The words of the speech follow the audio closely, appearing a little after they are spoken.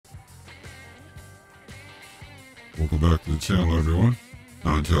Welcome back to the channel, everyone.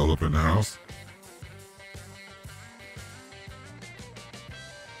 Nine-tail up in the house.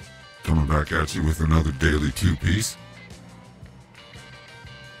 Coming back at you with another daily two-piece.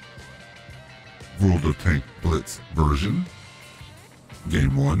 World of Tank Blitz version.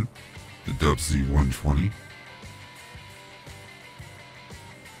 Game 1, the WC-120.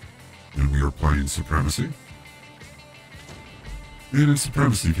 And we are playing Supremacy. And in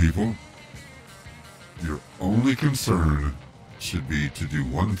Supremacy, people, your only concern should be to do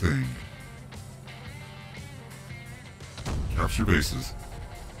one thing. Capture bases.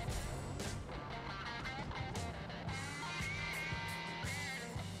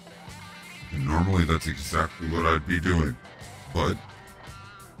 And normally that's exactly what I'd be doing, but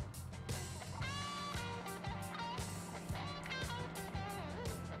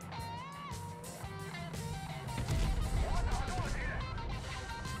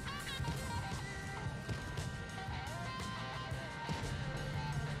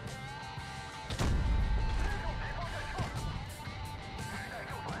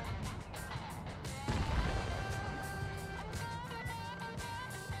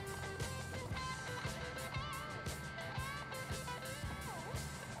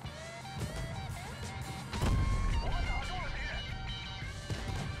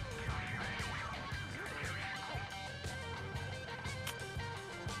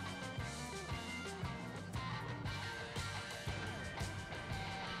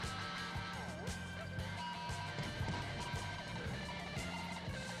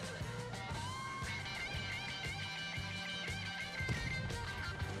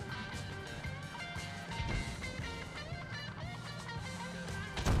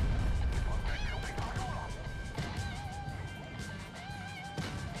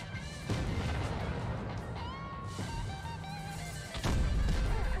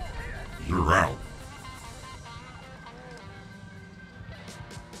you're out.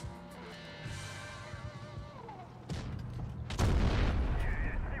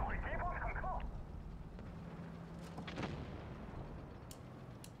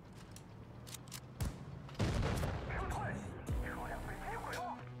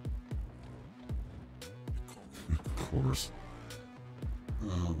 Of course.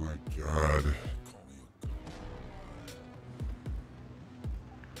 Oh my God.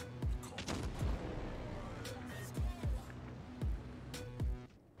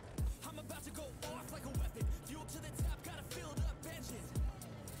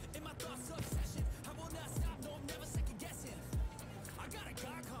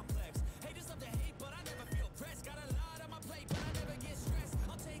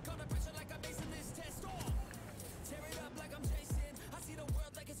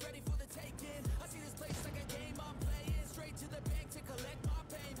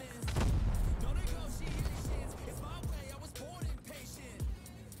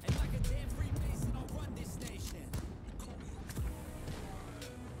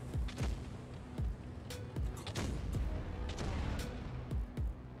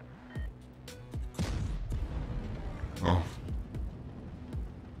 Oh.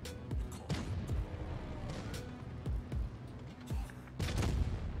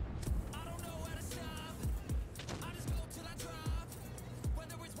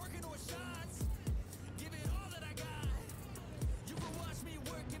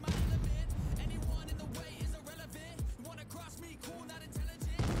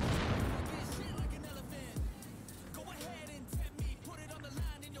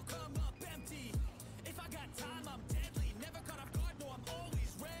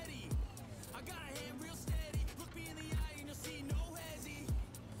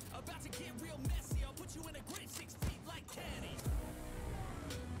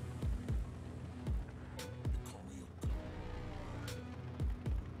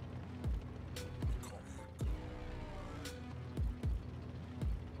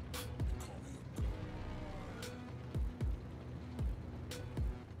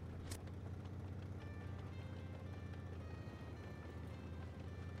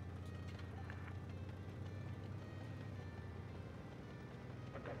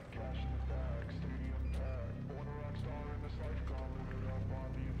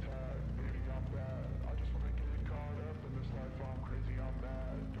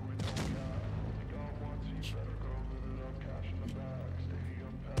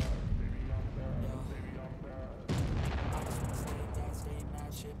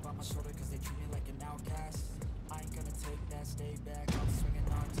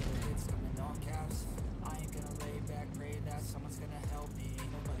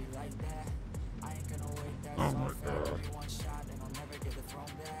 Oh my God. One shot and I'll never get the throne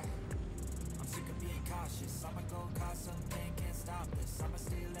back. I'm sick of being cautious. I'ma go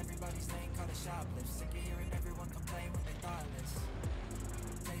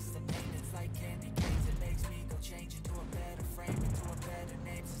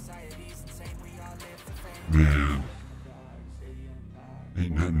Man,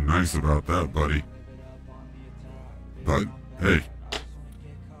 ain't nothing nice about that, buddy. But, hey,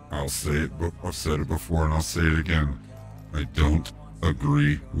 I'll say it, but I've said it before and I'll say it again. I don't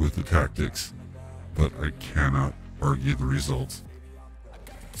agree with the tactics, but I cannot argue the results.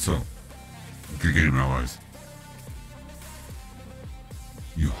 So, good game, allies.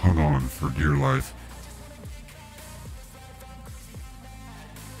 You hung on for dear life.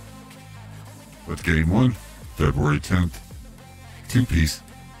 But game 1, February 10th, 2-piece.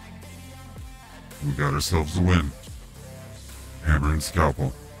 We got ourselves a win. Hammer and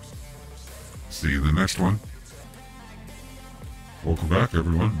scalpel. See you in the next one. Welcome back,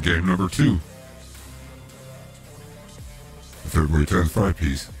 everyone. Game number 2. The February 10th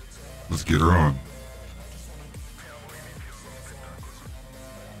 5-piece. Let's get her on.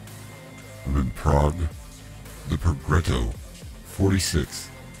 I'm in Prague. The Progreto 46.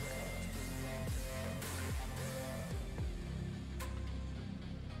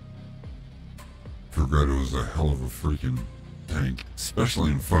 Progreto is a hell of a freaking tank,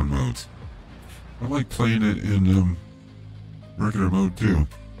 especially in fun modes. I like playing it in regular mode too.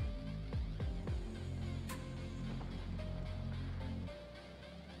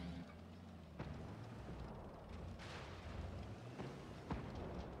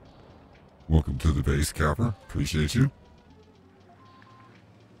 Welcome to the base, Capper. Appreciate you.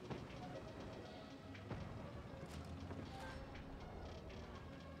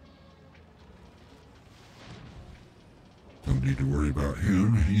 Don't need to worry about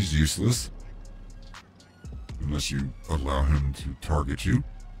him. He's useless. Unless you allow him to target you.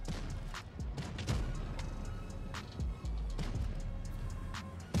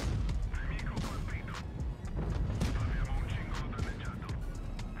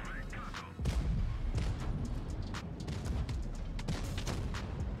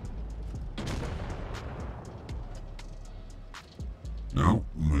 Now,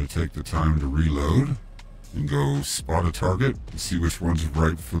 I'm going to take the time to reload and go spot a target and see which one's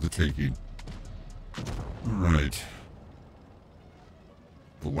ripe for the taking. Alright.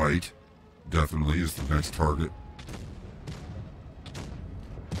 The light definitely is the next target.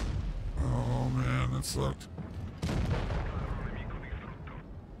 Oh man, that sucked.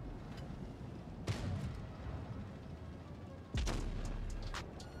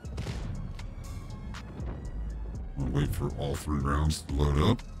 I'll wait for all 3 rounds to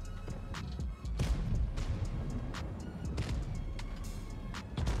load up.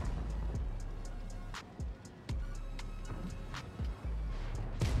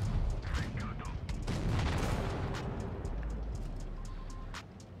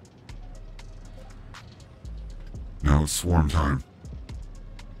 Now it's swarm time.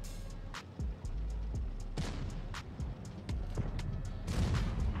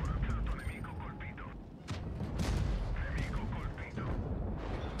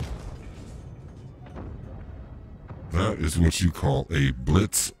 That is what you call a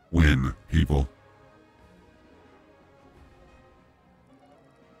blitz win, people.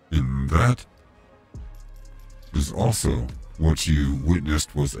 And that is also what you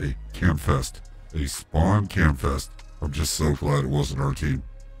witnessed was a campfest. A spawn campfest. I'm just so glad it wasn't our team.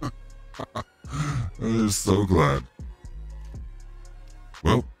 I'm so glad.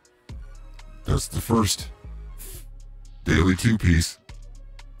 Well, that's the first daily 2-piece,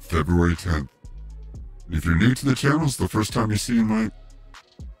 February 10th. And if you're new to the channel, it's the first time you're seeing my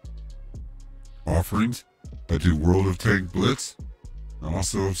offerings. I do World of Tank Blitz. I'm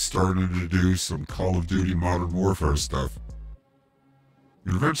also starting to do some Call of Duty Modern Warfare stuff.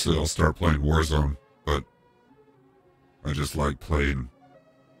 And eventually I'll start playing Warzone, but I just like playing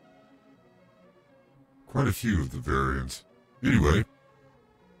quite a few of the variants. Anyway,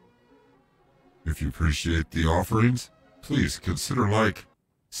 if you appreciate the offerings, please consider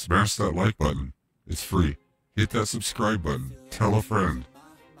smash that like button. It's free. Hit that subscribe button. Tell a friend.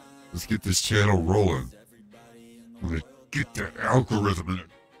 Let's get this channel rolling. I'm gonna get that algorithm in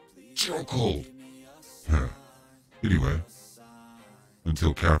a chokehold. Anyway.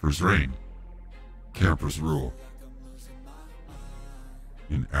 Until campers reign, campers rule.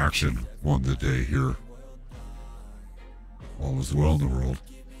 In action won the day here. All is well in the world.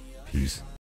 Peace.